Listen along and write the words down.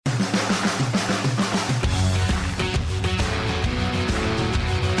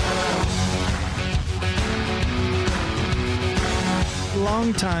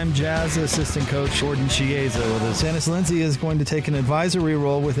longtime Jazz assistant coach Gordon Chiesa with us. Dennis Lindsay is going to take an advisory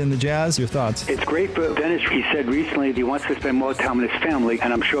role within the Jazz. Your thoughts? It's great for Dennis. He said recently that he wants to spend more time with his family,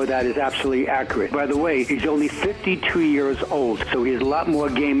 and I'm sure that is absolutely accurate. By the way, he's only 52 years old, so he has a lot more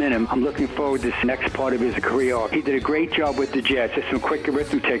game in him. I'm looking forward to this next part of his career. He did a great job with the Jazz. Just some quick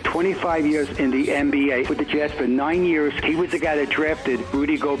arithmetic. 25 years in the NBA. With the Jazz for 9 years, he was the guy that drafted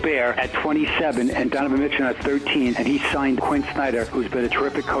Rudy Gobert at 27 and Donovan Mitchell at 13, and he signed Quinn Snyder, who's been a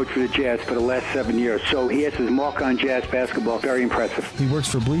terrific coach for the Jazz for the last 7 years. So he has his mark on Jazz basketball. Very impressive. He works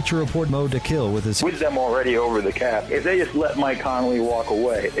for Bleacher Report. Mo DeKill with his... With them already over the cap, if they just let Mike Conley walk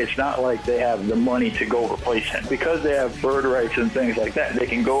away, it's not like they have the money to go replace him. Because they have bird rights and things like that, they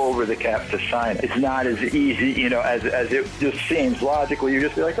can go over the cap to sign it. It's not as easy, as it just seems. Logically, you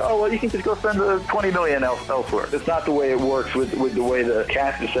just be like, oh, well, you can just go spend the $20 million elsewhere. That's not the way it works with the way the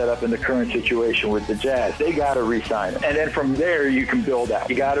cap is set up in the current situation with the Jazz. They got to re-sign it. And then from there, you can build out.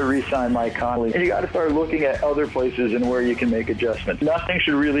 You got to re-sign Mike Conley. And you got to start looking at other places and where you can make adjustments. Nothing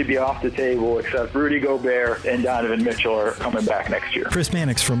should really be off the table except Rudy Gobert and Donovan Mitchell are coming back next year. Chris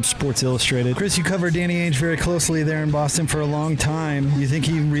Mannix from Sports Illustrated. Chris, you covered Danny Ainge very closely there in Boston for a long time. You think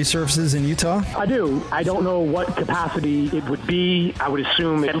he resurfaces in Utah? I do. I don't know what capacity it would be. I would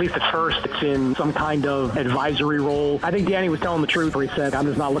assume, at least at first, it's in some kind of advisory role. I think Danny was telling the truth where he said, I'm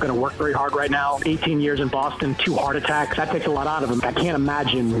just not looking to work very hard right now. 18 years in Boston, 2 heart attacks. That takes a lot out of him. I can't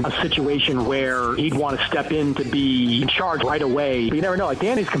imagine a situation where he'd want to step in to be in charge right away. But you never know. Like,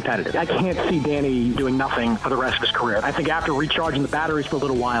 Danny's competitive. I can't see Danny doing nothing for the rest of his career. I think after recharging the batteries for a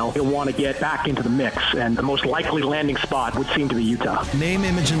little while, he'll want to get back into the mix. And the most likely landing spot would seem to be Utah. Name,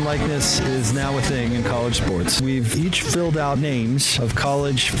 image, and likeness is now a thing in college sports. We've each filled out names of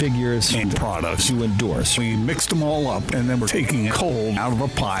college figures and products to endorse. We mixed them all up, and then we're taking it cold out of a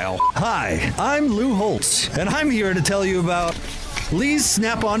pile. Hi, I'm Lou Holtz, and I'm here to tell you about Lee's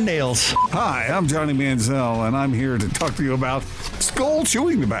Snap-on Nails. Hi, I'm Johnny Manziel, and I'm here to talk to you about Skoal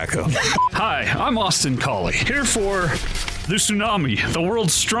chewing tobacco. Hi, I'm Austin Colley, here for the Tsunami, the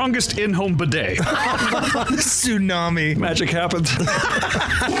world's strongest in-home bidet. Tsunami. Magic happens.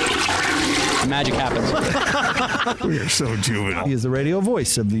 Magic happens. We are so juvenile. He is the radio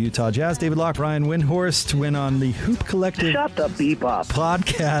voice of the Utah Jazz. David Locke, Brian Windhorst went on the Hoop Collective Shut the beep up.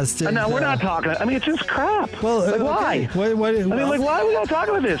 podcast. And, No, we're not talking. I mean, it's just crap. Well, why? What, why are we not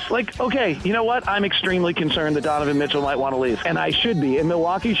talking about this? Like, okay, you know what? I'm extremely concerned that Donovan Mitchell might want to leave. And I should be. And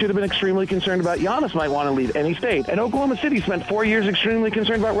Milwaukee should have been extremely concerned about Giannis might want to leave. And he stayed. And Oklahoma City spent 4 years extremely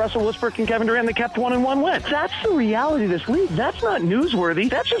concerned about Russell Westbrook and Kevin Durant. They kept 1-1 wins. That's the reality of this league. That's not newsworthy.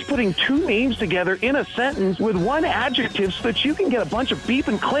 That's just putting 2 names together in a sentence with 1 adjective so that you can get a bunch of beep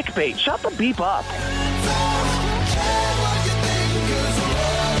and clickbait. Shut the beep up.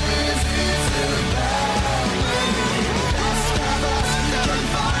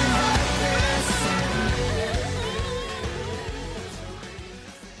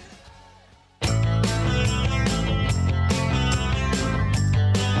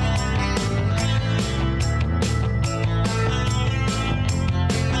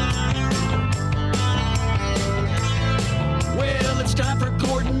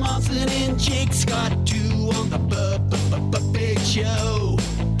 Jake Scott too on the big show.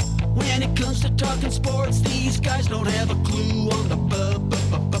 When it comes to talking sports, these guys don't have a clue on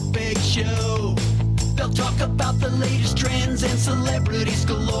the big show. They'll talk about the latest trends and celebrities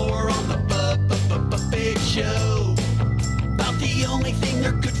galore on the big show. About the only thing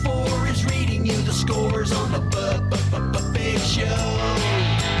they're good for is reading you the scores on the big show.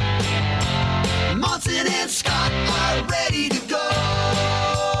 Monson and Scott are ready to go.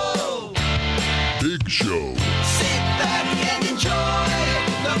 Big Show. Sit back and enjoy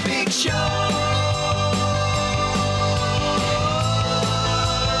the Big Show.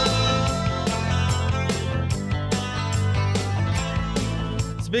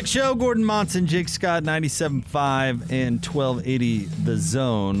 It's a Big Show. Gordon Monson, Jake Scott, 97.5 and 1280 The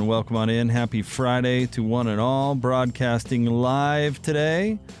Zone. Welcome on in. Happy Friday to one and all. Broadcasting live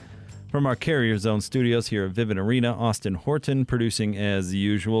today from our Carrier Zone studios here at Vivint Arena. Austin Horton producing as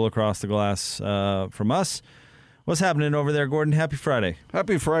usual across the glass from us. What's happening over there, Gordon? Happy Friday.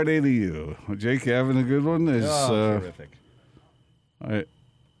 Happy Friday to you. Jake, you having a good one? Terrific.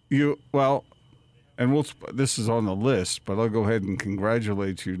 This is on the list, but I'll go ahead and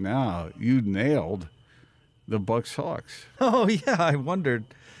congratulate you now. You nailed the Bucks Hawks. Oh, yeah, I wondered.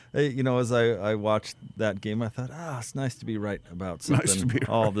 As I watched that game, I thought, it's nice to be right about something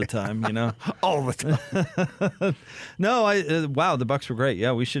all the time, all the time. No, wow, the Bucks were great.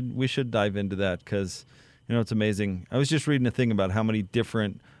 Yeah, we should dive into that because, You know, it's amazing. I was just reading a thing about how many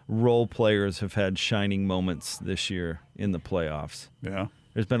different role players have had shining moments this year in the playoffs. Yeah.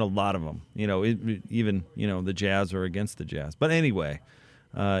 There's been a lot of them. You know, even, you know, the Jazz or against the Jazz. But anyway,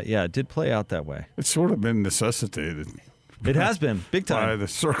 it did play out that way. It's sort of been necessitated. It has been, big time. By the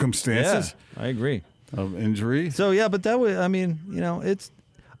circumstances. Yeah, I agree. Of injury. So, yeah, but that was, I mean, you know,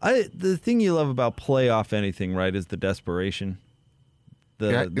 the thing you love about playoff anything, right, is the desperation.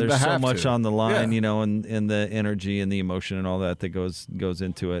 There's so much on the line, you know, and the energy and the emotion and all that goes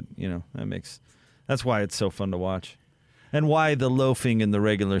into it. You know, that's why it's so fun to watch, and why the loafing in the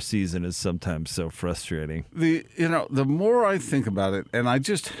regular season is sometimes so frustrating. The more I think about it, and I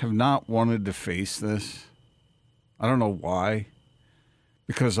just have not wanted to face this. I don't know why,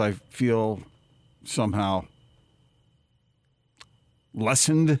 because I feel somehow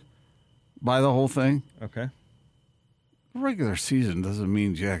lessened by the whole thing. Okay. Regular season doesn't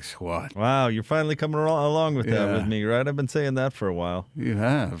mean jack squat. Wow, you're finally coming along with that with me, right? I've been saying that for a while. You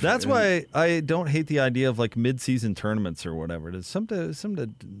have. That's why I don't hate the idea of like mid-season tournaments or whatever. It's something to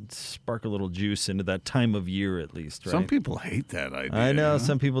spark a little juice into that time of year at least, right? Some people hate that idea. I know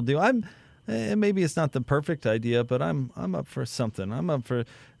some people do. Maybe it's not the perfect idea, but I'm up for something.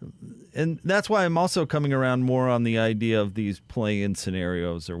 And that's why I'm also coming around more on the idea of these play-in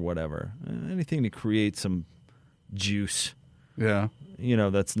scenarios or whatever. Anything to create some juice. Yeah. You know,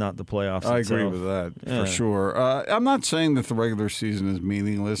 that's not the playoffs I itself. agree with that, for sure. I'm not saying that the regular season is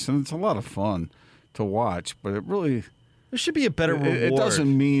meaningless, and it's a lot of fun to watch, but it really... There should be a better reward. It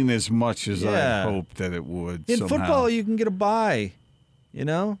doesn't mean as much as I hoped that it would. In somehow. football, you can get a bye. You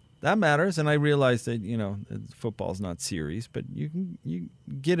know? That matters, and I realize that, you know, football's not series, but you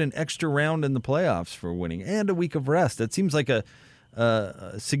get an extra round in the playoffs for winning and a week of rest. That seems like a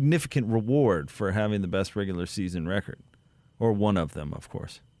significant reward for having the best regular season record, or one of them, of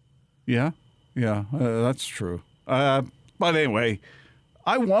course. Yeah, that's true. But anyway,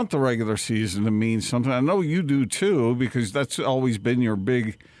 I want the regular season to mean something. I know you do too, because that's always been your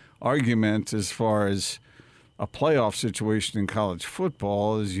big argument as far as a playoff situation in college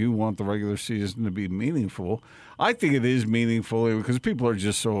football, is you want the regular season to be meaningful. I think it is meaningful because people are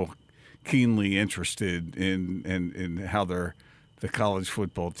just so keenly interested in how the college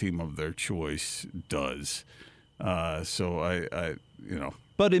football team of their choice does. So I you know.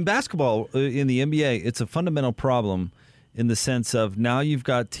 But in basketball, in the NBA, it's a fundamental problem in the sense of now you've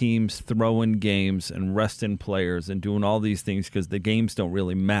got teams throwing games and resting players and doing all these things because the games don't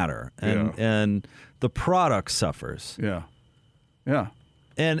really matter. And the product suffers. Yeah.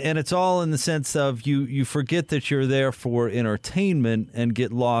 And it's all in the sense of you forget that you're there for entertainment and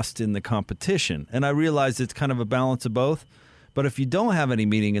get lost in the competition. And I realize it's kind of a balance of both. But if you don't have any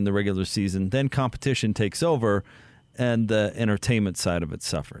meaning in the regular season, then competition takes over and the entertainment side of it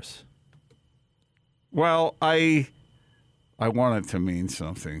suffers. Well, I want it to mean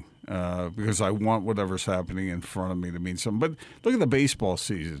something because I want whatever's happening in front of me to mean something. But look at the baseball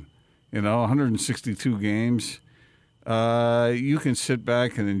season. 162 games. You can sit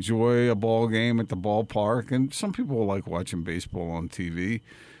back and enjoy a ball game at the ballpark, and some people like watching baseball on TV.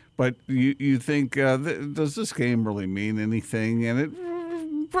 But you think, does this game really mean anything? And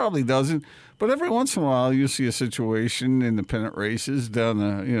it probably doesn't. But every once in a while, you see a situation in the pennant races, down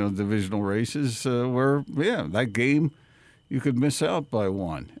the divisional races, where that game you could miss out by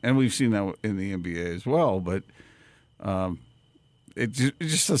one. And we've seen that in the NBA as well. But it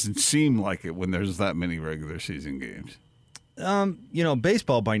just doesn't seem like it when there's that many regular season games.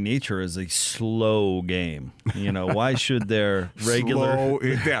 Baseball by nature is a slow game. Why should their regular...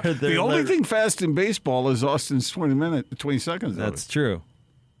 The only thing fast in baseball is Austin's 20 seconds. That's true.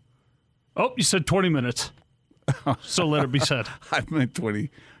 Oh, you said 20 minutes. So let it be said. I meant 20.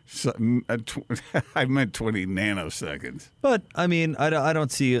 I meant 20 nanoseconds. But, I mean, I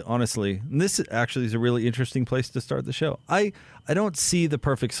don't see, honestly, and this actually is a really interesting place to start the show. I don't see the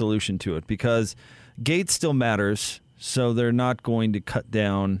perfect solution to it because gate still matters, so they're not going to cut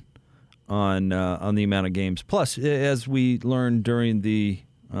down on the amount of games. Plus, as we learned during the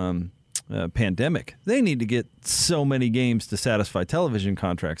pandemic, they need to get so many games to satisfy television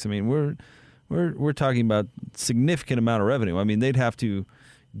contracts. I mean, we're talking about significant amount of revenue. I mean, they'd have to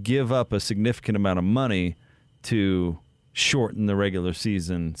give up a significant amount of money to shorten the regular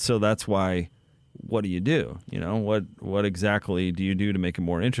season. So that's why, what do you do? What exactly do you do to make it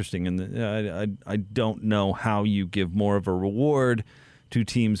more interesting? And I don't know how you give more of a reward to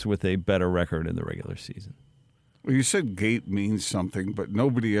teams with a better record in the regular season. Well, you said gate means something, but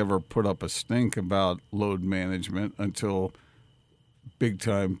nobody ever put up a stink about load management until big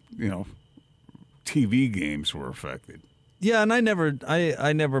time, TV games were affected. Yeah, and I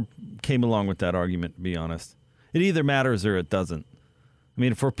never came along with that argument, to be honest. It either matters or it doesn't. I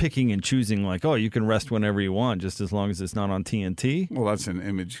mean, if we're picking and choosing, like, oh, you can rest whenever you want, just as long as it's not on TNT. Well, that's an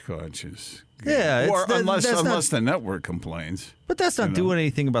image conscious. Yeah, or unless the network complains. But that's not doing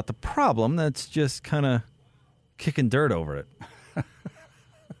anything about the problem. That's just kind of kicking dirt over it.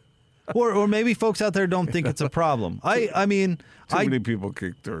 or maybe folks out there don't think it's a problem. I mean, too many people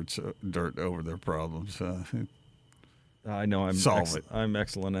kick dirt over their problems. I know I'm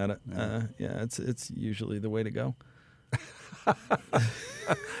excellent at it. Yeah. It's usually the way to go.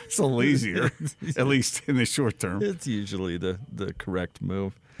 It's a little easier, at least in the short term. It's usually the correct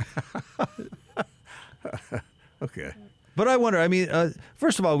move. Okay. But I wonder, I mean,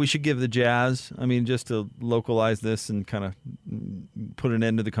 first of all, we should give the Jazz, I mean, just to localize this and kind of put an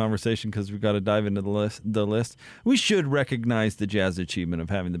end to the conversation because we've got to dive into the list. We should recognize the Jazz achievement of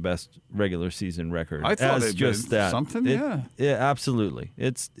having the best regular season record. I thought as it just that. Something, yeah. Yeah, absolutely.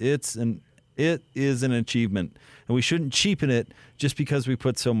 It is an achievement, and we shouldn't cheapen it just because we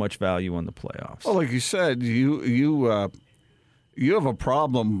put so much value on the playoffs. Well, like you said, you have a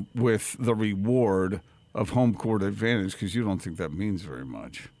problem with the reward of home court advantage because you don't think that means very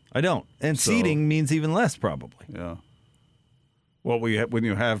much. I don't, and seeding means even less, probably. Yeah. Well, when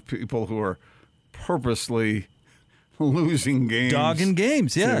you have people who are purposely losing games, dogging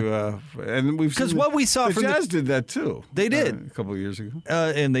games, yeah, and we've because what we saw the Jazz did that too. They did a couple of years ago,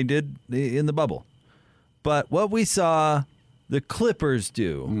 and they did in the bubble. But what we saw the Clippers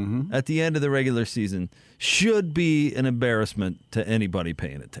do at the end of the regular season should be an embarrassment to anybody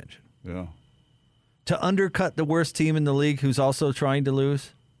paying attention. Yeah. To undercut the worst team in the league who's also trying to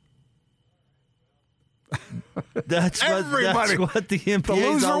lose. That's what the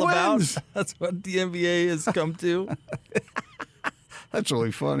NBA is all wins. about. That's what the NBA has come to. That's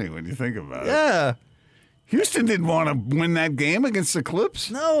really funny when you think about it. Yeah. Houston didn't want to win that game against the Clips.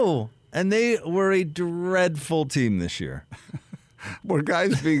 No. And they were a dreadful team this year. Were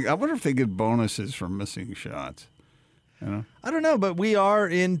guys I wonder if they get bonuses for missing shots. You know? I don't know, but we are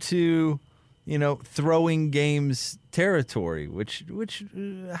into, throwing games territory, which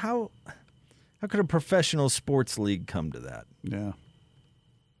how could a professional sports league come to that? Yeah.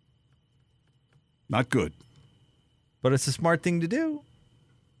 Not good. But it's a smart thing to do.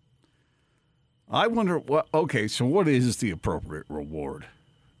 I wonder so what is the appropriate reward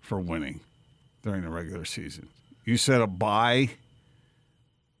for winning during the regular season? You said a bye.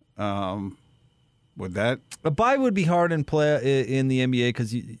 Would that a bye would be hard in play in the NBA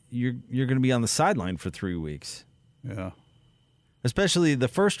because you're going to be on the sideline for 3 weeks. Yeah. Especially the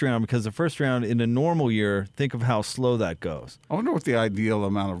first round, because the first round in a normal year, think of how slow that goes. I wonder what the ideal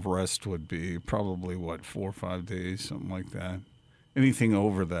amount of rest would be. Probably, 4 or 5 days, something like that. Anything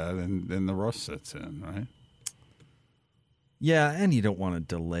over that, and then the rust sets in, right? Yeah, and you don't want to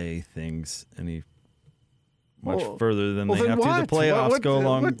delay things much further than they have what? to. The playoffs go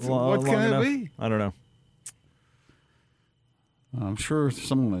long what can enough. It be? I don't know. I'm sure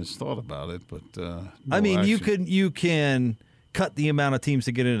someone has thought about it, but I mean, you can cut the amount of teams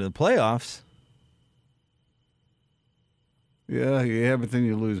to get into the playoffs. Yeah, but then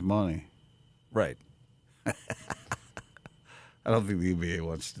you lose money. Right. I don't think the NBA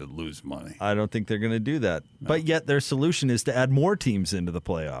wants to lose money. I don't think they're going to do that. No. But yet their solution is to add more teams into the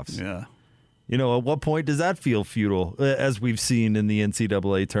playoffs. Yeah. At what point does that feel futile, as we've seen in the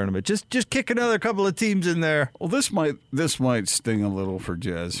NCAA tournament? Just kick another couple of teams in there. Well, this might sting a little for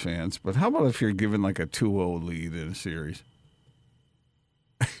Jazz fans, but how about if you're given like a 2-0 lead in a series?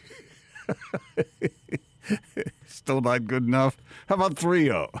 Still not good enough? How about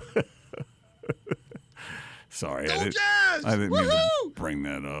 3-0? Sorry, I didn't mean to bring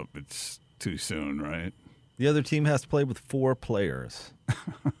that up. It's too soon, right? The other team has to play with 4 players.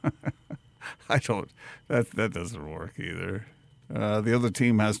 That doesn't work either. The other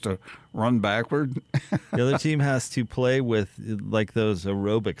team has to run backward. The other team has to play with like those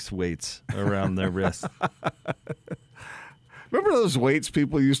aerobics weights around their wrists. Remember those weights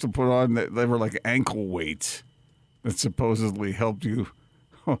people used to put on? They were like ankle weights that supposedly helped you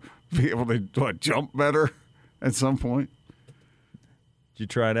be able to jump better at some point. Did you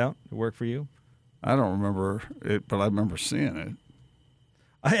try it out? It worked for you? I don't remember it, but I remember seeing it.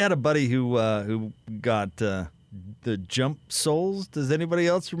 I had a buddy who got the jump soles. Does anybody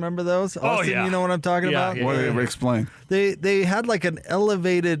else remember those? Austin, yeah. You know what I'm talking about? What did they explain? They had like an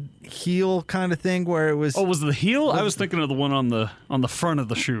elevated heel kind of thing where it was. Oh, was it the heel? I was thinking of the one on the front of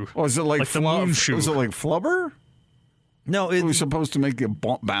the shoe. Oh, is it like the moon shoe? Was it like flubber? No, it was supposed to make you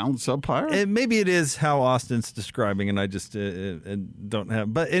bounce up higher. Maybe it is how Austin's describing, and I just don't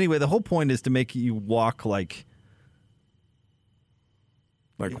have. But anyway, the whole point is to make you walk like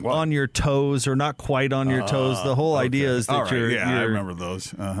Like what? on your toes or not quite on your toes. The whole idea is that All right, you're I remember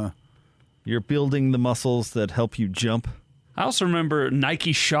those. you're building the muscles that help you jump. I also remember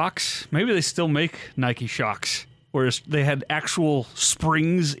Nike Shocks. Maybe they still make Nike Shocks, where they had actual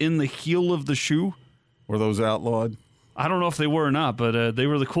springs in the heel of the shoe. Were those outlawed? I don't know if they were or not, but they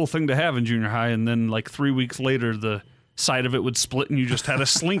were the cool thing to have in junior high. And then like 3 weeks later, the side of it would split and you just had a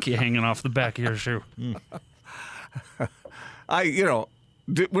slinky hanging off the back of your shoe.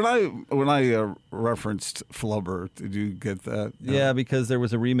 When I referenced Flubber, did you get that? Yeah, because there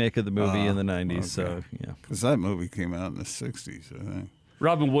was a remake of the movie in the 90s. Okay. So, yeah. Because that movie came out in the 60s, I think.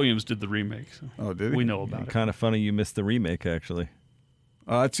 Robin Williams did the remake. So Oh, did he? we know about it. Kind of funny you missed the remake, actually.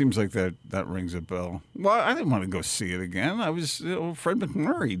 It seems like that rings a bell. Well, I didn't want to go see it again. I was, Fred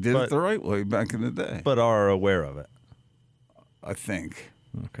McMurray did it the right way back in the day. But are aware of it. I think.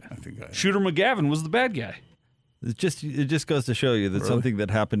 Okay. I think I. Shooter McGavin was the bad guy. It just goes to show you that something that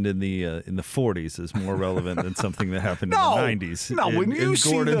happened in the 40s is more relevant than something that happened in the 90s. No, when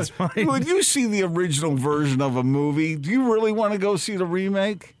you see the original version of a movie, do you really want to go see the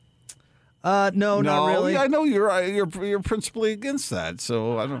remake? No, not really. I know you're principally against that,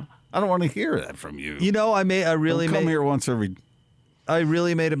 so I don't want to hear that from you. You know, I really come here once every. I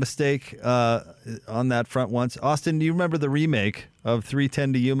really made a mistake on that front once. Austin, do you remember the remake of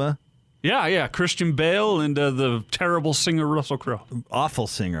 3:10 to Yuma? Yeah. Christian Bale and the terrible singer Russell Crowe. Awful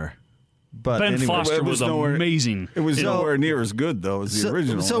singer. But Ben anyway, Foster was amazing. It was nowhere near as good, though, as the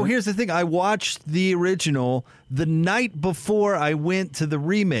original. So here's the thing. I watched the original the night before I went to the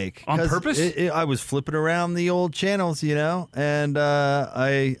remake. On purpose? I was flipping around the old channels, and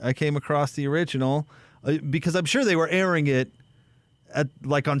I came across the original because I'm sure they were airing it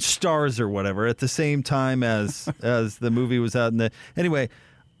like on Stars or whatever at the same time as the movie was out. Anyway,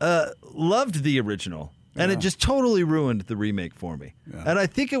 loved the original. And it just totally ruined the remake for me. Yeah. And I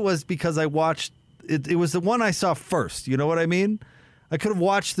think it was because I watched it. It was the one I saw first. You know what I mean? I could have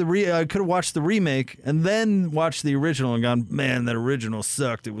watched the remake and then watched the original and gone, man, that original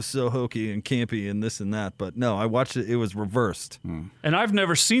sucked. It was so hokey and campy and this and that. But no, I watched it. It was reversed. And I've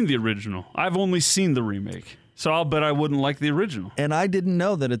never seen the original. I've only seen the remake. So I'll bet I wouldn't like the original. And I didn't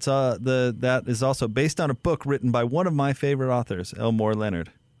know that it's that is also based on a book written by one of my favorite authors, Elmore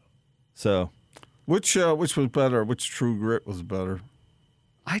Leonard. So. Which was better? Which True Grit was better?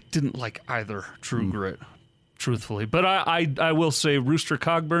 I didn't like either True Grit, truthfully. But I will say Rooster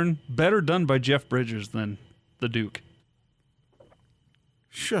Cogburn, better done by Jeff Bridges than the Duke.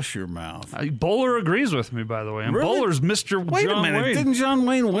 Shush your mouth. Bowler agrees with me, by the way. And really? Bowler's Mr. Wait John a minute. Wayne. Didn't John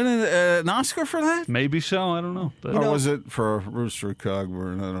Wayne win an Oscar for that? Maybe so. I don't know. But, or was it for Rooster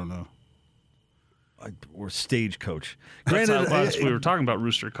Cogburn? I don't know. Or Stagecoach. Granted, we were talking about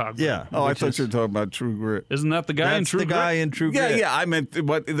Rooster Cogburn. Yeah. Oh, I thought you were talking about True Grit. Isn't that the guy in True Grit? That's the guy in True Grit. Yeah. I meant,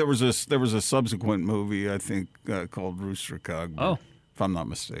 but there was a subsequent movie I think called Rooster Cogburn. Oh, if I'm not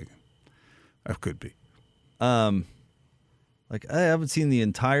mistaken, that could be. Like I haven't seen the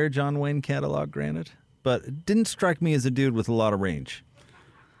entire John Wayne catalog, granted, but it didn't strike me as a dude with a lot of range.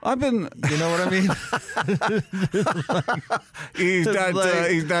 You know what I mean? he's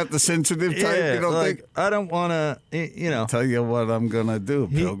not the sensitive type. Yeah, you don't think? I don't want to, Tell you what I'm gonna do,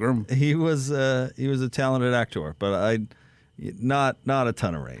 Pilgrim. He was a talented actor, but not a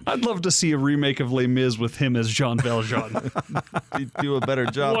ton of range. I'd love to see a remake of Les Mis with him as Jean Valjean. Do a better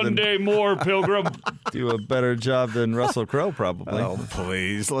job. One day more, Pilgrim. Do a better job than Russell Crowe, probably. Oh,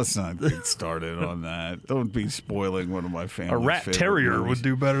 please, let's not get started on that. Don't be spoiling one of my family's A rat terrier movies. would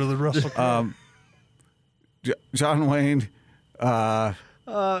do better than Russell Crowe. John Wayne.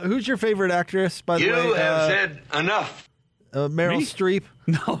 Who's your favorite actress, by the way? You have said enough. Meryl Me? Streep.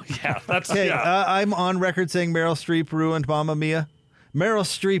 No, yeah, that's Okay, yeah. I'm on record saying Meryl Streep ruined Mamma Mia. Meryl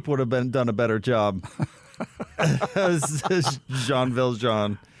Streep would have done a better job as Jean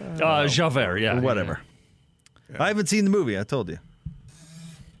Valjean. Javert, yeah. Whatever. Yeah. I haven't seen the movie. I told you.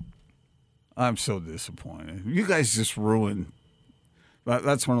 I'm so disappointed. You guys just ruined.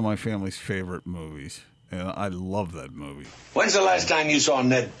 That's one of my family's favorite movies, and I love that movie. When's the last time you saw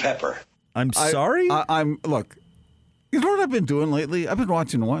Ned Pepper? I'm sorry? Look. You know what I've been doing lately? I've been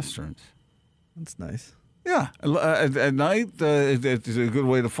watching westerns. That's nice. Yeah. At night, it's a good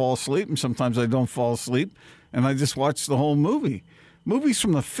way to fall asleep, and sometimes I don't fall asleep, and I just watch the whole movie. Movies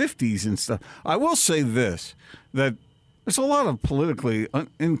from the 50s and stuff. I will say this, that there's a lot of politically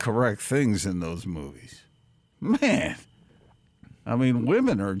incorrect things in those movies. Man. I mean,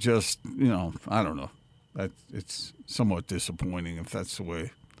 women are just, I don't know. It's somewhat disappointing if that's the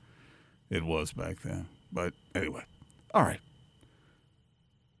way it was back then. But anyway. All right.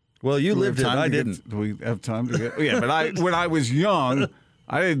 Well, you lived it. I didn't. Do we have time to get? Yeah, but when I was young,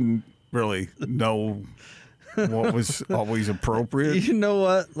 I didn't really know what was always appropriate. You know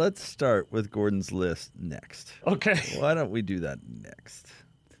what? Let's start with Gordon's list next. Okay. Why don't we do that next?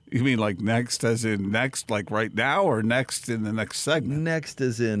 You mean like next as in next, like right now, or next in the next segment? Next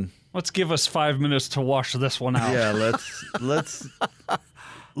is in. Let's give us 5 minutes to wash this one out. Yeah,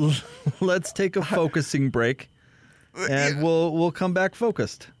 let's take a focusing break, and we'll come back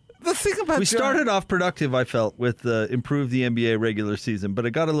focused. The thing about We started off productive, I felt, with improve the NBA regular season, but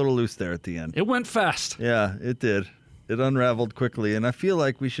it got a little loose there at the end. It went fast. Yeah, it did. It unraveled quickly, and I feel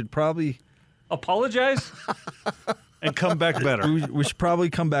like we should probably Apologize and come back better. we should probably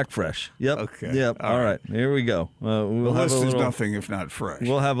come back fresh. Yep. Okay. Yep. All All right. Here we go. the We'll have list a is little. nothing if not fresh.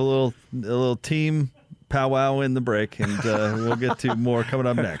 We'll have a little team powwow in the break, and we'll get to more coming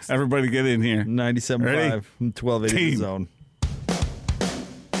up next. Everybody get in here. 97.5, Ready? 1280 Team. zone.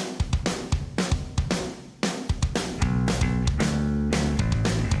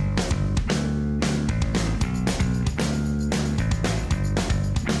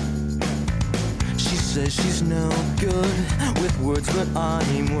 She says she's no good with words, but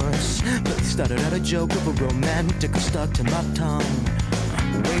I'm worse. But started out a joke of a romantic stuck to my tongue.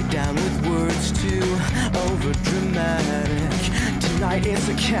 Way down with words too over dramatic. Tonight it's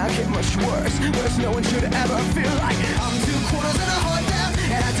a can't get much worse. Worse, no one should ever feel like I'm 2 quarters and a heart down,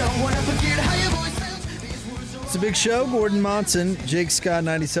 and I don't want to forget how your voice sounds. These words are It's a big show. Gordon Monson, Jake Scott,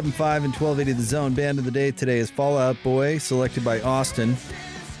 97.5 and 1280 The Zone. Band of the day today is Fall Out Boy, selected by Austin.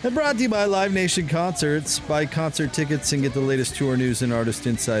 And brought to you by Live Nation Concerts. Buy concert tickets and get the latest tour news and artist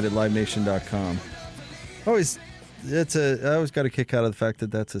insight at livenation.com. I always got a kick out of the fact that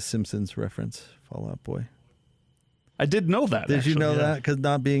that's a Simpsons reference, Fall Out Boy. I did know that. Did you actually, know yeah. that? Because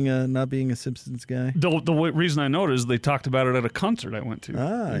not being a Simpsons guy. The reason I know it is they talked about it at a concert I went to.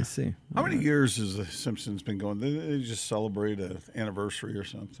 I see. How many years has The Simpsons been going? They just celebrate an anniversary or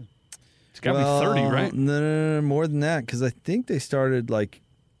something? It's got to be 30, right? No, more than that, because I think they started like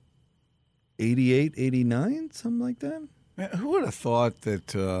 88, 89, something like that. Man, who would have thought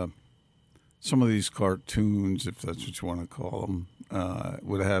that some of these cartoons, if that's what you want to call them,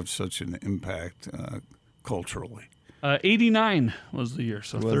 would have such an impact culturally? 89 was the year,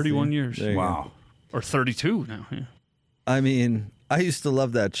 so Was 31 the- years. there you Wow. Or 32 now. Yeah. I mean, I used to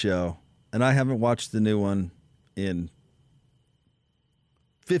love that show, and I haven't watched the new one in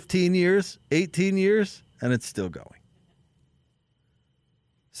 15 years, 18 years, and it's still going.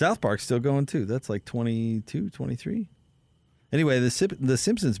 South Park's still going, too. That's like 22, 23. Anyway, The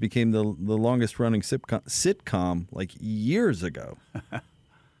Simpsons became the longest-running sitcom like years ago.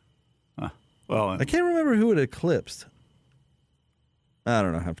 Well, I can't remember who it eclipsed. I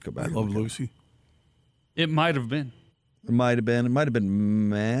don't know. I have to go I back. Love Lucy. It might have been. It might have been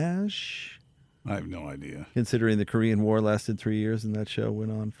MASH, I have no idea. considering the Korean War lasted 3 years and that show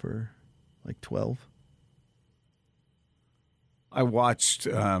went on for like 12. I watched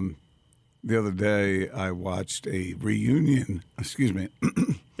the other day. I watched a reunion. Excuse me.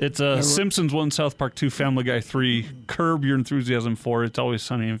 It's Simpsons 1, South Park 2, Family Guy 3, Curb Your Enthusiasm 4, It's Always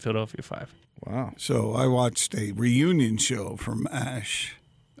Sunny in Philadelphia 5. Wow. So I watched a reunion show from ASH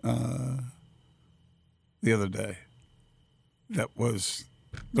the other day. That was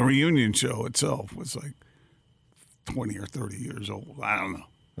the reunion show itself was like 20 or 30 years old. I don't know.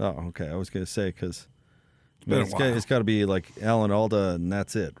 Oh, okay. I was going to say, because been a while. it's got to be like Alan Alda and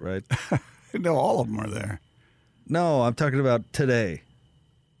that's it, right? No, all of them are there. No, I'm talking about today.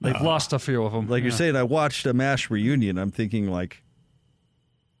 They've lost a few of them. Like you're saying, I watched a MASH reunion. I'm thinking like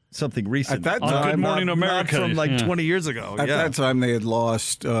something recent. At that On time, Good Morning not America. from like yeah. 20 years ago. At yeah. that time, they had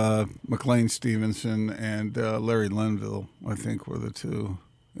lost McLean Stevenson and Larry Linville, I think, were the two,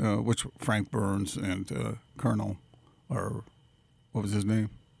 which Frank Burns and Colonel, or what was his name?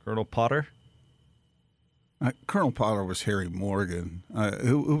 Colonel Potter. Colonel Potter was Harry Morgan.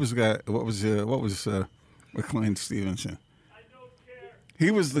 Who was the guy? What was McLean Stevenson? I don't care.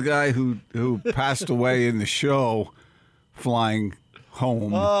 He was the guy who passed away in the show, flying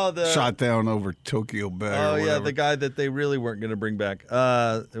home, shot down over Tokyo Bay. Oh, or yeah, whatever. the guy that they really weren't going to bring back.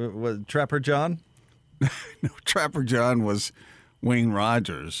 Was Trapper John? No, Trapper John was Wayne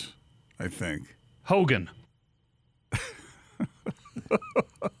Rogers, I think. Hogan.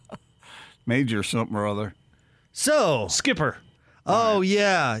 Major something or other. So, Skipper. oh,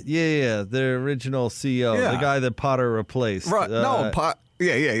 yeah. The original CEO, Yeah. the guy that Potter replaced. Right?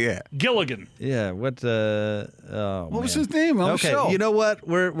 Yeah. Gilligan. Yeah, what What was his name on the Okay, show? you know what?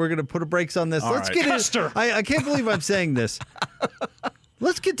 We're going to put a brakes on this. All Let's right. get Custer. it. I can't believe I'm saying this.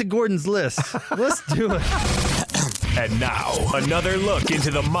 Let's get to Gordon's list. Let's do it. And now, another look into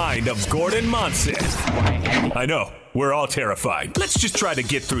the mind of Gordon Monson. I know, we're all terrified. Let's just try to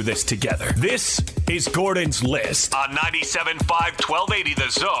get through this together. This is Gordon's List on 97.5 1280 The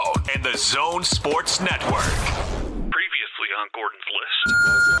Zone and The Zone Sports Network. Previously on Gordon's List.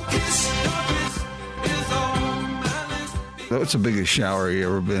 What's the biggest shower you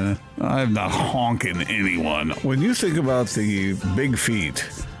ever been in? I'm not honking anyone. When you think about the big feet,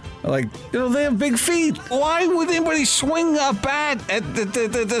 like, they have big feet. Why would anybody swing a bat at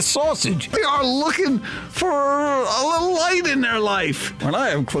the sausage? They are looking for a little light in their life. When I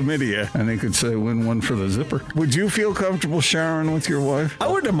have chlamydia, and they could say, win one for the zipper. Would you feel comfortable showering with your wife? I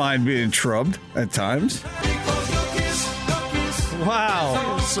wouldn't mind being shrubbed at times.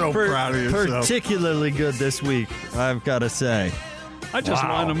 Wow. So proud of yourself. Particularly good this week, I've got to say. I just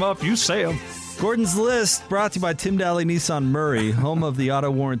line them up. You say them. Gordon's List brought to you by Tim Daly Nissan Murray, home of the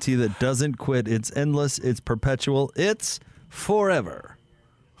auto warranty that doesn't quit. It's endless. It's perpetual. It's forever.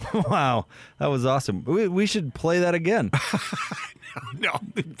 Wow. That was awesome. We should play that again. No,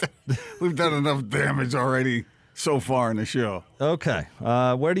 we've done enough damage already so far in the show. Okay.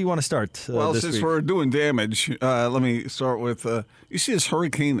 Where do you want to start well, this since week? we're doing damage, let me start with, you see this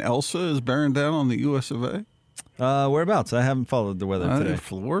Hurricane Elsa is bearing down on the U.S. of A.? Whereabouts? I haven't followed the weather today.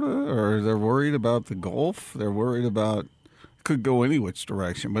 Florida, or they're worried about the Gulf. They're worried about, could go any which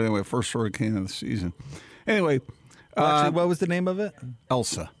direction. But anyway, first hurricane of the season. Anyway. Actually, what was the name of it?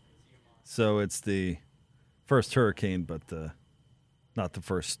 Elsa. So it's the first hurricane, but not the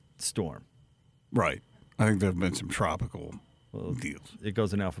first storm. Right. I think there have been some tropical deals. It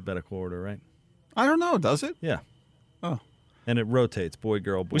goes in alphabetical order, right? I don't know. Does it? Yeah. Oh. And it rotates. Boy,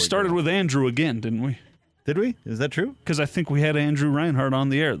 girl, boy, We started girl. with Andrew again, didn't we? Did we? Is that true? Because I think we had Andrew Reinhardt on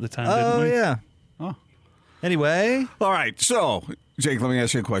the air at the time, didn't we? Oh, yeah. Oh. Anyway. All right. So, Jake, let me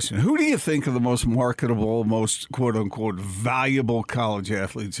ask you a question. Who do you think are the most marketable, most quote-unquote valuable college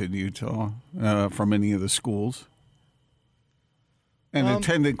athletes in Utah from any of the schools? And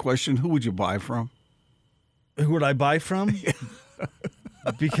attendant question, who would you buy from? Who would I buy from?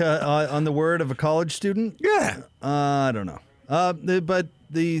 Because on the word of a college student? Yeah. I don't know. But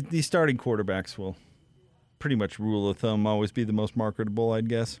the starting quarterbacks will pretty much rule of thumb always be the most marketable, I'd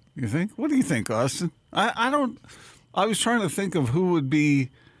guess. You think? What do you think, Austin? I don't. I was trying to think of who would be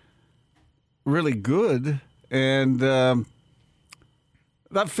really good, and that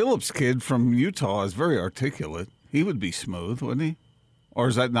Phillips kid from Utah is very articulate. He would be smooth, wouldn't he? Or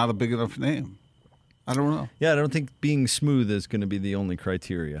is that not a big enough name? I don't know. Yeah, I don't think being smooth is going to be the only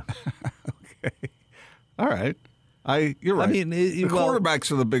criteria. Okay. All right. You're right. I mean, the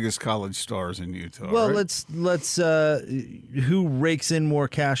quarterbacks are the biggest college stars in Utah. Well, right? let's who rakes in more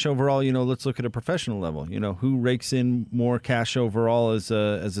cash overall? Let's look at a professional level. Who rakes in more cash overall as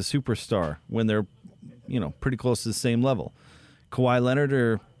a superstar when they're pretty close to the same level? Kawhi Leonard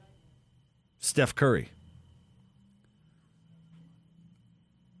or Steph Curry?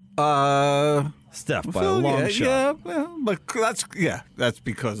 Steph by a long shot. Yeah, well, but that's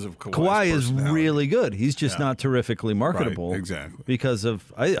because of Kawhi's Kawhi is personality. really good. He's just not terrifically marketable. Right, exactly. Because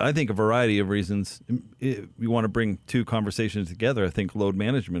of, I think, a variety of reasons. You want to bring two conversations together. I think load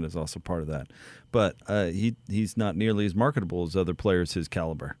management is also part of that. But he's not nearly as marketable as other players his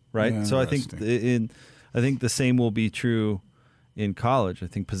caliber, right? Yeah, so I think the same will be true in college. I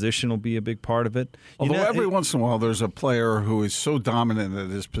think position will be a big part of it. Although every once in a while there's a player who is so dominant at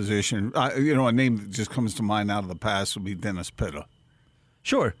his position. A name that just comes to mind out of the past would be Dennis Pitta.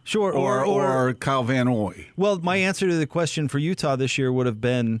 Sure. Or Kyle Van Noy. Well, my answer to the question for Utah this year would have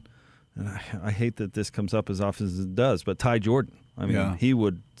been, and I hate that this comes up as often as it does, but Ty Jordan. I mean, he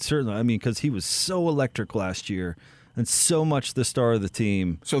would certainly, because he was so electric last year and so much the star of the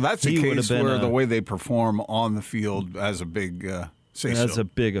team. So that's a case where the way they perform on the field has a big has a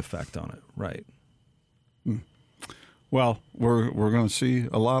big effect on it, right? Well, we're going to see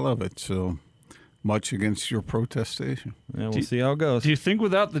a lot of it. So much against your protestation. Yeah, we'll see how it goes. Do you think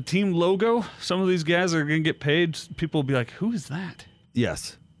without the team logo, some of these guys are going to get paid? People will be like, "Who is that?"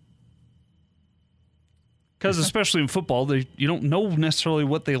 Yes. Because especially in football, you don't know necessarily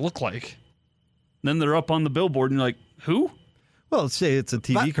what they look like. Then they're up on the billboard, and you're like, who? Well, let's say it's a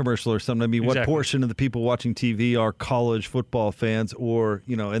TV commercial or something. I mean, what portion of the people watching TV are college football fans or,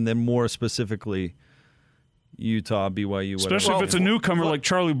 and then more specifically, Utah, BYU, whatever. Especially if it's a newcomer like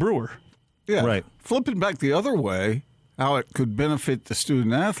Charlie Brewer. Yeah. Right. Flipping back the other way, how it could benefit the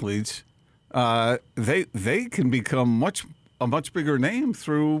student athletes, they can become a much bigger name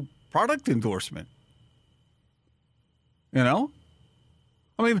through product endorsement. I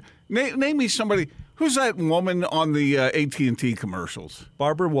mean, name me somebody Who's that woman on the AT&T commercials?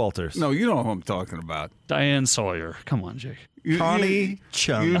 Barbara Walters. No, you know who I'm talking about. Diane Sawyer. Come on, Jake. Connie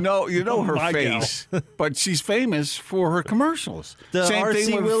Chung. You know her My face, but she's famous for her commercials. The Same RC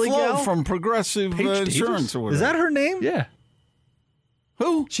thing with Willie Flo gal? from Progressive Paige Insurance Davis? or whatever. Is that her name? Yeah.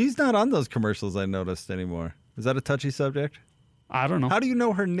 Who? She's not on those commercials I noticed anymore. Is that a touchy subject? I don't know. How do you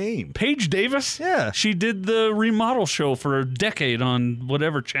know her name? Paige Davis? Yeah. She did the remodel show for a decade on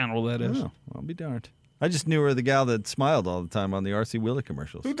whatever channel that is. Oh, I'll be darned. I just knew her the gal that smiled all the time on the RC Willie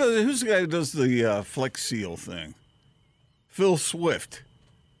commercials. Who's the guy who does the Flex Seal thing? Phil Swift.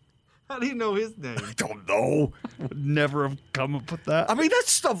 How do you know his name? I don't know. Would never have come up with that. I mean, that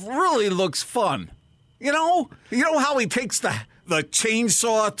stuff really looks fun. You know how he takes the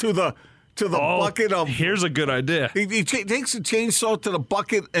chainsaw to the bucket of. Here's a good idea. He takes the chainsaw to the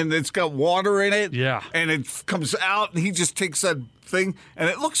bucket and it's got water in it. Yeah. And it comes out and he just takes that thing and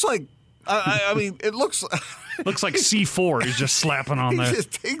it looks like. I mean, it looks. Looks like C4. He's just slapping on He there.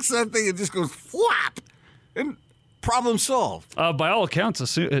 just takes that thing and just goes whap, and problem solved. By all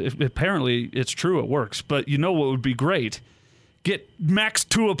accounts, apparently it's true. It works. But you know what would be great? Get Max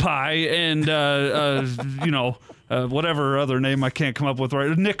Tuapai and whatever other name I can't come up with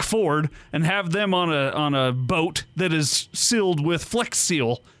right, Nick Ford, and have them on a boat that is sealed with Flex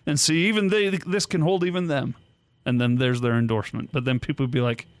Seal, and see even this can hold even them, and then there's their endorsement. But then people would be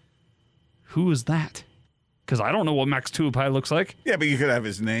like, "Who is that?" Because I don't know what Max Tuapai looks like. Yeah, but you could have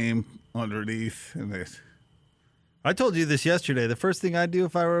his name underneath and this. I told you this yesterday. The first thing I'd do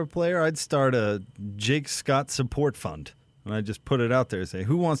if I were a player, I'd start a Jake Scott support fund. And I'd just put it out there and say,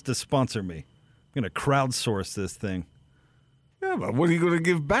 who wants to sponsor me? I'm going to crowdsource this thing. Yeah, but what are you going to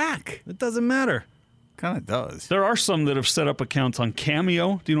give back? It doesn't matter. Kind of does. There are some that have set up accounts on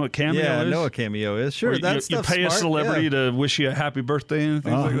Cameo. Do you know what Cameo Yeah, I is? know what Cameo is. Sure, Where that you stuff's pay a smart, celebrity yeah. to wish you a happy birthday and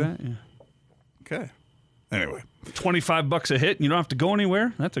things like that. Yeah. Okay. Anyway. $25 a hit and you don't have to go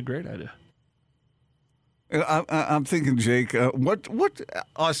anywhere. That's a great idea. I'm thinking, Jake.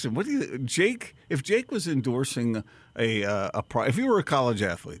 Austin? What do you, Jake? If Jake was endorsing if you were a college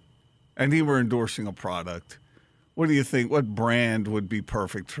athlete, and he were endorsing a product, what do you think? What brand would be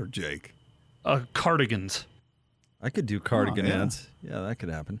perfect for Jake? Cardigans, I could do cardigan yeah. ads. Yeah, that could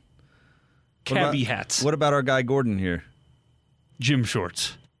happen. cabbie hats, What about our guy Gordon here? gym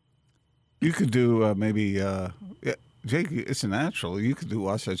shorts. You could do maybe, Jake. It's a natural. You could do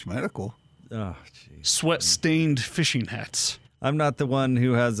Wasatch Medical. Oh, jeez. Sweat-stained fishing hats. I'm not the one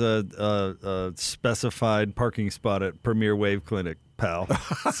who has a specified parking spot at Premier Wave Clinic, pal.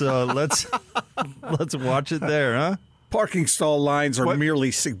 So let's watch it there, huh? Parking stall lines are merely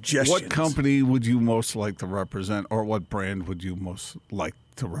suggestions. What company would you most like to represent, or what brand would you most like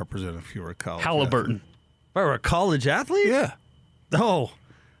to represent if you were a college Halliburton. athlete? If I were a college athlete? Yeah. Oh,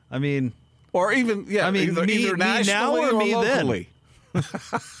 I mean, Or even, yeah, I mean, either me now nationally or me then? locally.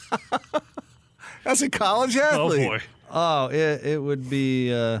 As a college Oh, athlete. boy. oh, it would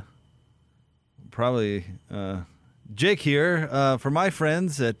be probably Jake here for my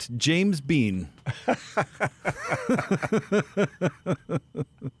friends at James Bean.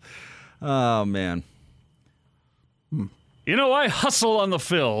 Oh, man. You know, I hustle on the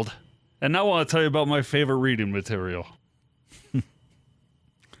field, and now I want to tell you about my favorite reading material.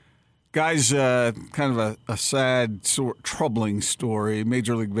 Guys, kind of a sad, troubling story.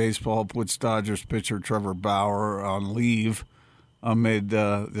 Major League Baseball puts Dodgers pitcher Trevor Bauer on leave amid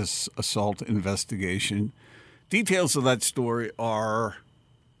this assault investigation. Details of that story are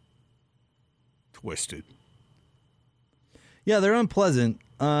twisted. Yeah, they're unpleasant.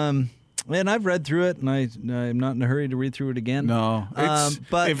 And I've read through it, and I'm not in a hurry to read through it again. No,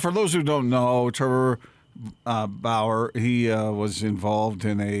 but for those who don't know, Trevor Bauer, he was involved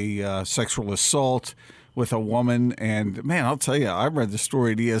in a sexual assault with a woman, and man, I'll tell you, I read the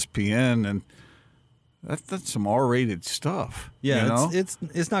story at ESPN, and that's some R-rated stuff. yeah, you know?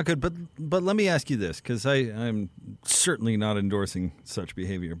 it's not good. But let me ask you this, because I'm certainly not endorsing such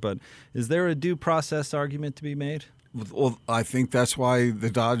behavior. But is there a due process argument to be made? Well, I think that's why the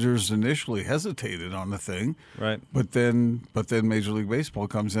Dodgers initially hesitated on the thing. Right. But then Major League Baseball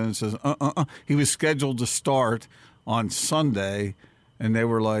comes in and says, He was scheduled to start on Sunday, and they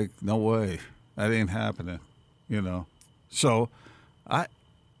were like, no way. That ain't happening, you know. So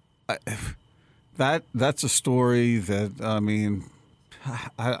that's a story that, I mean,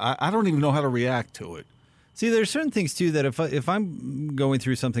 I don't even know how to react to it. See, there's certain things, too, that if I'm going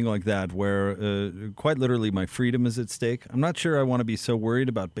through something like that where quite literally my freedom is at stake, I'm not sure I want to be so worried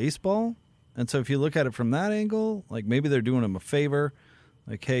about baseball. And so if you look at it from that angle, like maybe they're doing them a favor.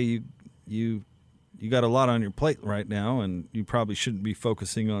 Like, hey, you you got a lot on your plate right now, and you probably shouldn't be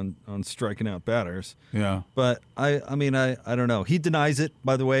focusing on striking out batters. Yeah. But I don't know. He denies it,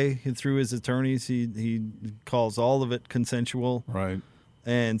 by the way, through his attorneys. He calls all of it consensual. Right.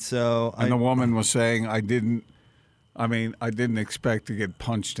 And so the woman was saying, I didn't expect to get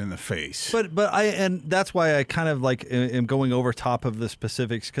punched in the face. But that's why I kind of like am going over top of the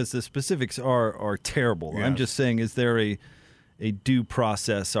specifics, because the specifics are terrible. Yes. I'm just saying, is there a due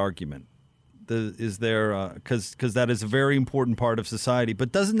process argument? Is there, because that is a very important part of society,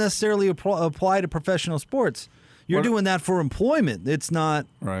 but doesn't necessarily apply to professional sports. You're doing that for employment. It's not,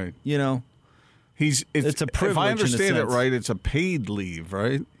 right. It's a privilege. If I understand in a it sense. right, it's a paid leave,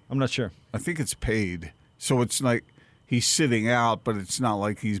 right? I'm not sure. I think it's paid. So it's like he's sitting out, but it's not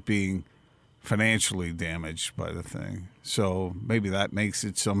like he's being financially damaged by the thing. So maybe that makes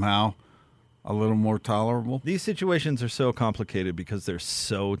it somehow a little more tolerable. These situations are so complicated because they're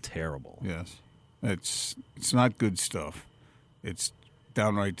so terrible. Yes. It's not good stuff. It's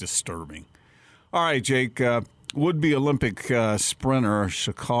downright disturbing. All right, Jake. Would-be Olympic sprinter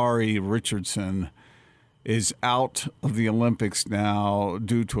Sha'Carri Richardson is out of the Olympics now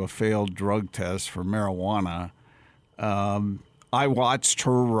due to a failed drug test for marijuana. I watched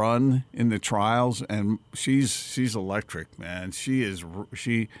her run in the trials, and she's electric, man.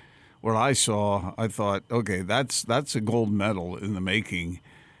 What I saw, I thought, okay, that's a gold medal in the making.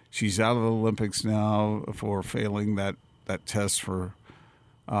 She's out of the Olympics now for failing that test for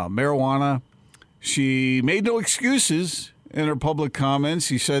marijuana. She made no excuses in her public comments.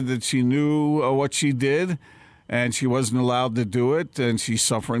 She said that she knew what she did, and she wasn't allowed to do it, and she's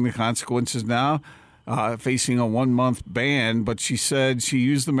suffering the consequences now, facing a 1-month ban. But she said she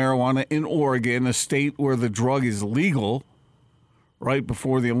used the marijuana in Oregon, a state where the drug is legal, right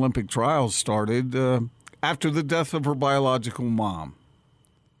before the Olympic trials started, after the death of her biological mom.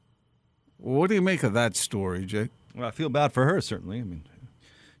 What do you make of that story, Jake? Well, I feel bad for her, certainly. I mean,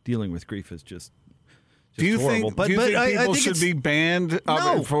 dealing with grief is just do you horrible. think people should be banned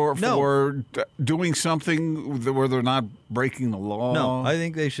for doing something where they're not breaking the law? No, I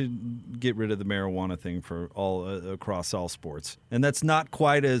think they should get rid of the marijuana thing for all across all sports, and that's not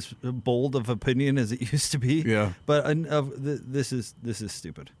quite as bold of opinion as it used to be. Yeah, but this is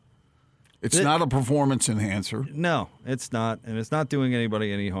stupid. It's not a performance enhancer. No, it's not, and it's not doing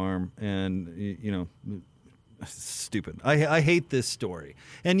anybody any harm. And stupid. I hate this story,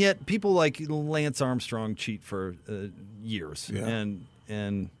 and yet people like Lance Armstrong cheat for years,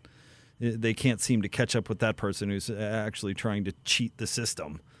 and they can't seem to catch up with that person who's actually trying to cheat the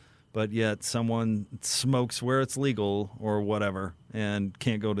system. But yet someone smokes where it's legal or whatever and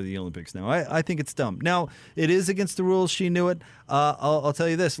can't go to the Olympics now. I think it's dumb. Now, it is against the rules. She knew it. I'll tell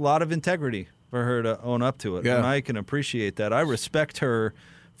you this, a lot of integrity for her to own up to it. Yeah. And I can appreciate that. I respect her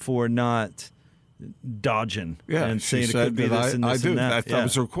for not dodging and saying it could be this and this and that. That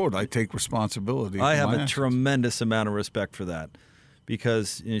was her quote. I take responsibility. I have a tremendous amount of respect for that.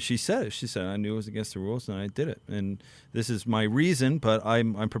 Because she said it. She said, I knew it was against the rules, and I did it. And this is my reason, but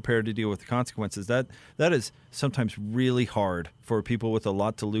I'm prepared to deal with the consequences. That is sometimes really hard for people with a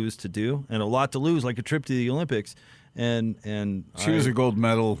lot to lose to do, and a lot to lose, like a trip to the Olympics. And she was a gold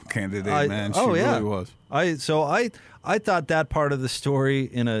medal candidate, man. She really was. I thought that part of the story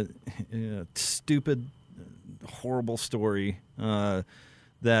in a stupid, horrible story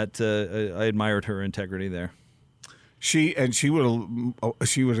that I admired her integrity there. She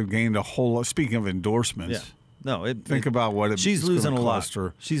would have gained a whole lot. Speaking of endorsements, think about what she's losing a lot.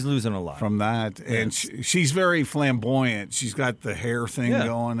 She's losing a lot from that, and she's very flamboyant. She's got the hair thing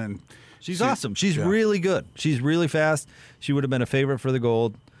going, and she's awesome. She's really good. She's really fast. She would have been a favorite for the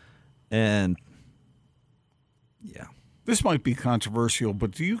gold, and this might be controversial, but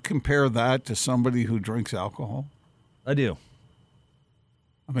do you compare that to somebody who drinks alcohol? I do.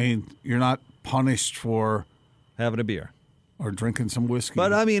 I mean, you're not punished for having a beer or drinking some whiskey.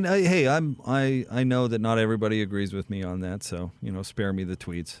 But I mean, I know that not everybody agrees with me on that, so spare me the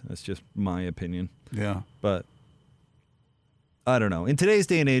tweets. That's just my opinion. Yeah. But I don't know. In today's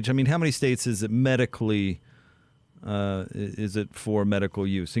day and age, I mean, how many states is it medically? Is it for medical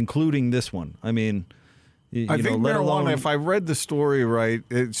use, including this one? I mean, I think marijuana. If I read the story right,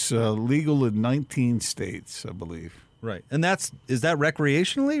 it's legal in 19 states, I believe. Right, and is that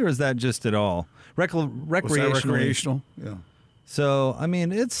recreationally or is that just at all? Recreational. Yeah. So I mean,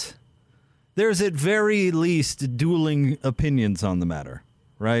 there's at very least dueling opinions on the matter,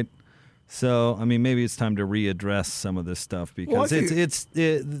 right? So I mean, maybe it's time to readdress some of this stuff because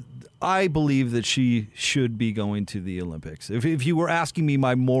I believe that she should be going to the Olympics. If you were asking me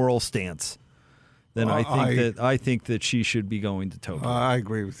my moral stance, then I think that she should be going to Tokyo. I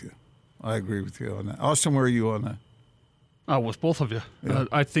agree with you. I agree with you on that. Austin, where are you on that? With both of you. Yeah.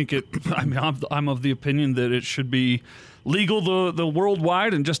 I think it. I mean, I'm of the opinion that it should be legal the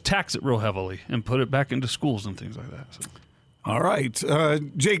worldwide and just tax it real heavily and put it back into schools and things like that. So. All right.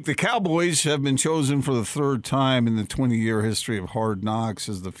 Jake, the Cowboys have been chosen for the third time in the 20-year history of Hard Knocks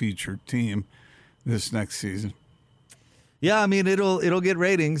as the featured team this next season. Yeah, I mean, it'll get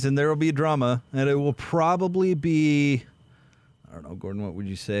ratings, and there will be drama, and it will probably be, I don't know, Gordon, what would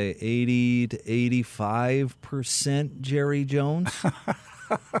you say, 80 to 85% Jerry Jones?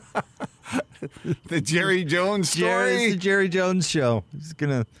 The Jerry Jones story? It's the Jerry Jones show. He's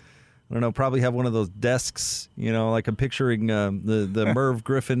going to, I don't know, probably have one of those desks, like I'm picturing the Merv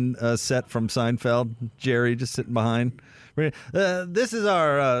Griffin set from Seinfeld. Jerry just sitting behind. This is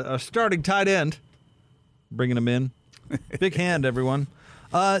our starting tight end. Bringing him in. Big hand, everyone.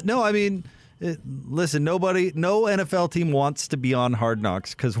 No, I mean, listen, no NFL team wants to be on Hard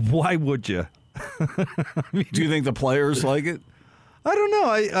Knocks because why would you? Do you think the players like it? I don't know.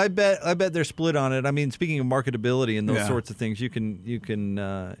 I bet they're split on it. I mean, speaking of marketability and those sorts of things, you can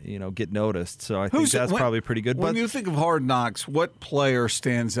get noticed. So I think that's probably pretty good. When you think of Hard Knocks, what player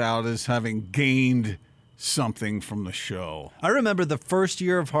stands out as having gained something from the show? I remember the first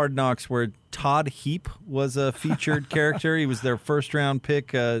year of Hard Knocks where Todd Heap was a featured character. He was their first round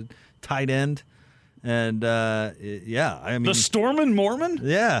pick, tight end. And, I mean... The Stormin' Mormon?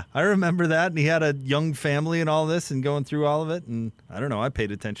 Yeah, I remember that. And he had a young family and all this and going through all of it. And I don't know, I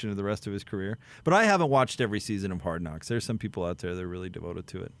paid attention to the rest of his career. But I haven't watched every season of Hard Knocks. There's some people out there that are really devoted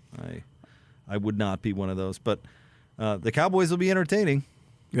to it. I would not be one of those. But the Cowboys will be entertaining.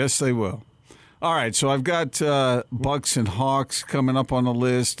 Yes, they will. All right, so I've got Bucks and Hawks coming up on the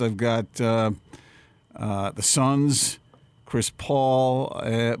list. I've got the Suns, Chris Paul,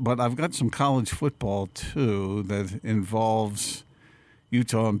 but I've got some college football, too, that involves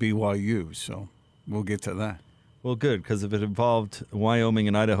Utah and BYU, so we'll get to that. Well, good, because if it involved Wyoming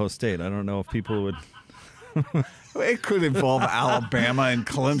and Idaho State, I don't know if people would... It could involve Alabama and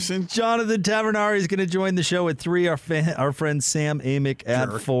Clemson. Jonathan Tavernari is going to join the show at 3. Our friend Sam Amick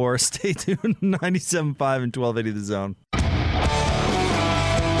at 4. Stay tuned, 97.5 and 1280 The Zone.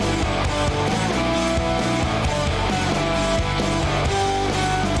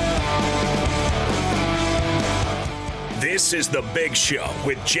 This is The Big Show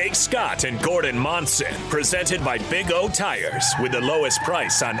with Jake Scott and Gordon Monson, presented by Big O Tires, with the lowest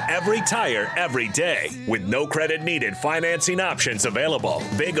price on every tire every day, with no credit needed financing options available.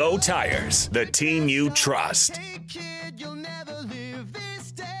 Big O Tires, the team you trust. It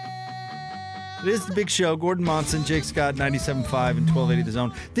is The Big Show. Gordon Monson, Jake Scott, 97.5 and 1280 The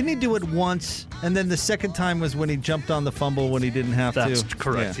Zone. Didn't he do it once, and then the second time was when he jumped on the fumble when he didn't have to? That's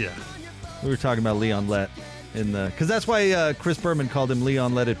correct, yeah. We were talking about Leon Lett. Because that's why Chris Berman called him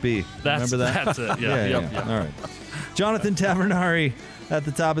Leon Let It Be. Remember that? That's it, yeah. Yep. All right. Jonathan Tavernari at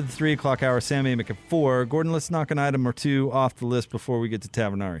the top of the 3 o'clock hour, Sam Amick at 4. Gordon, let's knock an item or two off the list before we get to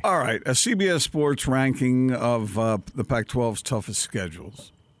Tavernari. All right. A CBS Sports ranking of the Pac-12's toughest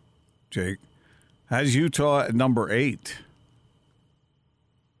schedules, Jake, has Utah at number 8,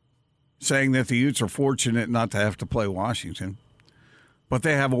 saying that the Utes are fortunate not to have to play Washington. But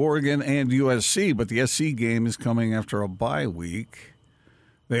they have Oregon and USC, but the SC game is coming after a bye week.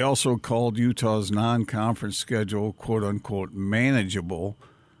 They also called Utah's non-conference schedule, quote-unquote, manageable.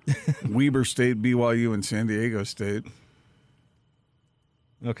 Weber State, BYU, and San Diego State.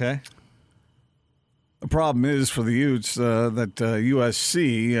 Okay. The problem is for the Utes that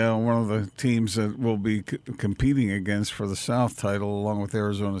USC, one of the teams that will be competing against for the South title, along with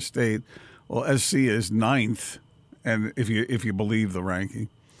Arizona State, well, SC is 9th. And if you believe the ranking,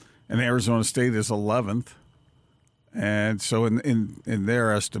 and Arizona State is 11th, and so in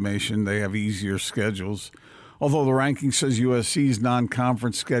their estimation, they have easier schedules. Although the ranking says USC's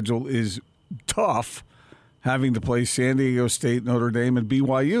non-conference schedule is tough, having to play San Diego State, Notre Dame, and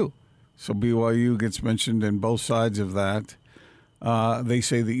BYU. So BYU gets mentioned in both sides of that. They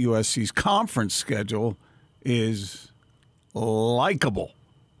say that USC's conference schedule is likable.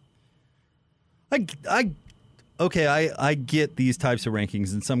 Okay, I get these types of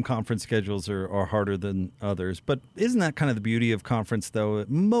rankings, and some conference schedules are harder than others. But isn't that kind of the beauty of conference, though?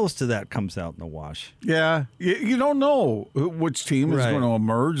 Most of that comes out in the wash. Yeah. You don't know which team is going to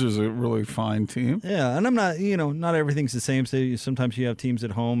emerge as a really fine team. Yeah, and I'm not, not everything's the same. So sometimes you have teams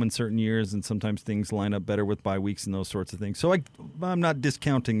at home in certain years, and sometimes things line up better with bye weeks and those sorts of things. So I'm not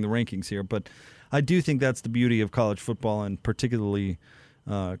discounting the rankings here, but I do think that's the beauty of college football, and particularly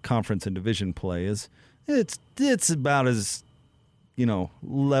conference and division play is it's about as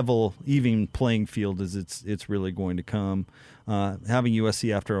level, even playing field as it's really going to come. Having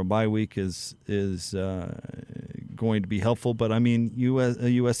USC after a bye week is going to be helpful, but I mean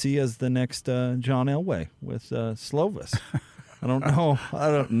USC as the next John Elway with Slovis. I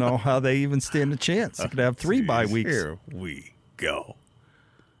don't know how they even stand a chance. They could have 3 bye weeks. Here we go.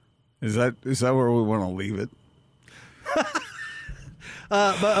 Is that where we want to leave it?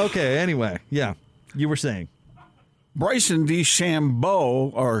 But okay, anyway, yeah, you were saying. Bryson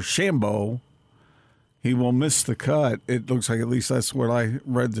DeChambeau, he will miss the cut. It looks like, at least that's what I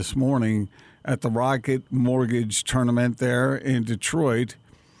read this morning, at the Rocket Mortgage Tournament there in Detroit.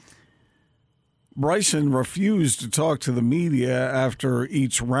 Bryson refused to talk to the media after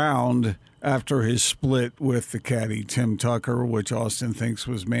each round after his split with the caddy Tim Tucker, which Austin thinks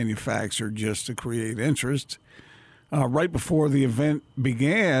was manufactured just to create interest. Right before the event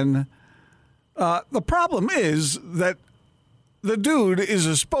began, the problem is that the dude is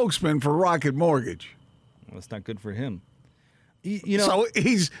a spokesman for Rocket Mortgage. Well, that's not good for him. So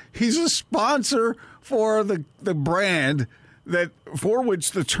he's a sponsor for the brand for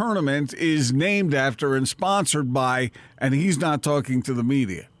which the tournament is named after and sponsored by, and he's not talking to the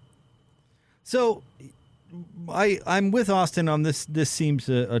media. So I'm with Austin on this. This seems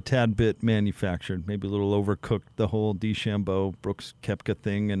a tad bit manufactured, maybe a little overcooked, the whole DeChambeau, Brooks Koepka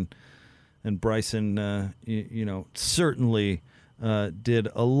thing, and Bryson, certainly did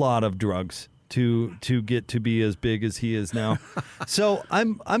a lot of drugs to get to be as big as he is now. So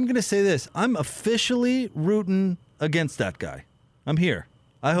I'm going to say this: I'm officially rooting against that guy. I'm here.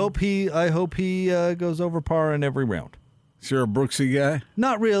 I hope he goes over par in every round. So you're a Brooksy guy?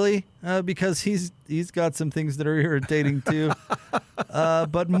 Not really, because he's got some things that are irritating too,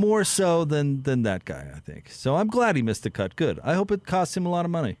 but more so than that guy, I think. So I'm glad he missed the cut. Good. I hope it costs him a lot of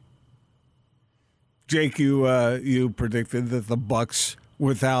money. Jake, you predicted that the Bucks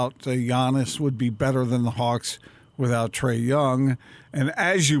without Giannis would be better than the Hawks without Trae Young, and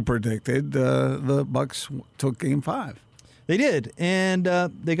as you predicted, the Bucks took Game 5. They did, and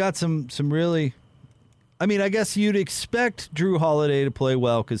they got some really. I mean, I guess you'd expect Drew Holiday to play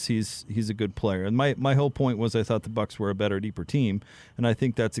well because he's a good player. And my whole point was I thought the Bucks were a better, deeper team, and I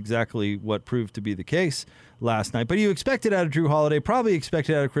think that's exactly what proved to be the case last night. But you expect it out of Drew Holiday, probably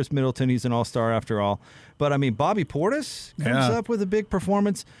expect it out of Chris Middleton. He's an all-star after all. But, I mean, Bobby Portis comes up with a big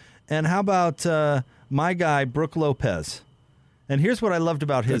performance. And how about my guy, Brook Lopez? And here's what I loved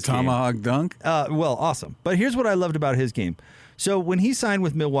about his game. The tomahawk dunk? Well, awesome. But here's what I loved about his game. So when he signed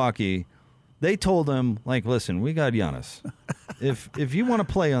with Milwaukee, they told him, like, listen, we got Giannis. If you want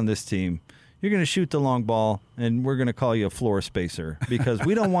to play on this team, you're going to shoot the long ball, and we're going to call you a floor spacer because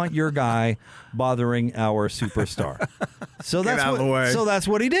we don't want your guy bothering our superstar. So that's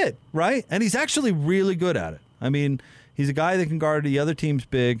what he did, right? And he's actually really good at it. I mean, he's a guy that can guard the other team's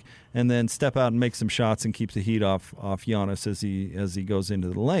big and then step out and make some shots and keep the heat off Giannis as he goes into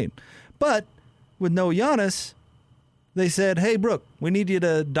the lane. But with no Giannis, they said, hey, Brook, we need you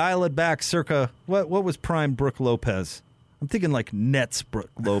to dial it back circa, what was prime Brook Lopez? I'm thinking like Nets Brook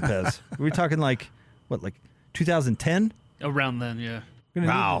Lopez. Are we talking like 2010? Around then, yeah.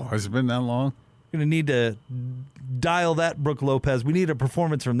 Wow, has it been that long? We're going to need to dial that Brook Lopez. We need a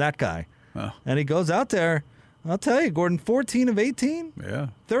performance from that guy. Oh. And he goes out there. I'll tell you, Gordon, 14 of 18. Yeah.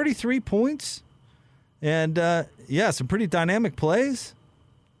 33 points. And, some pretty dynamic plays.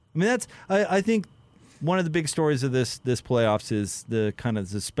 I mean, I think one of the big stories of this playoffs is the kind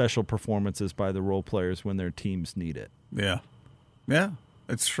of the special performances by the role players when their teams need it. Yeah. Yeah,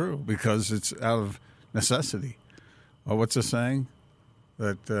 it's true because it's out of necessity. Well, what's the saying?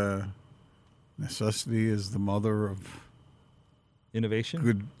 That necessity is the mother of innovation?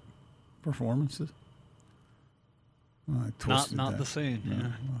 Good performances? Not the same.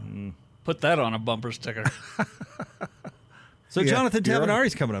 Yeah. Put that on a bumper sticker. So Jonathan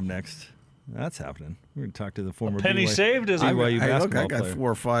Tavanari's coming up next. That's happening. We're going to talk to the former penny saved, is he? BYU basketball I got player.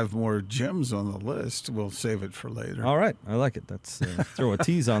 4 or 5 more gems on the list. We'll save it for later. All right. I like it. That's throw a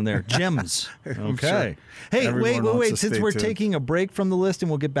tease on there. Gems. Okay. Sure. Hey, Everyone wait. Since we're tuned. taking a break from the list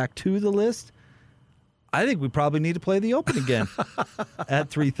and we'll get back to the list, I think we probably need to play the Open again at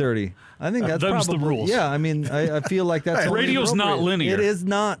 3:30. I think that's Them's probably the rules. Yeah, I mean, I feel like that's only radio's not appropriate. linear. It is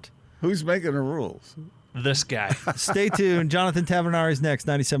not. Who's making the rules? This guy. Stay tuned. Jonathan Tavanari's next,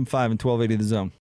 97.5 and 1280 The Zone.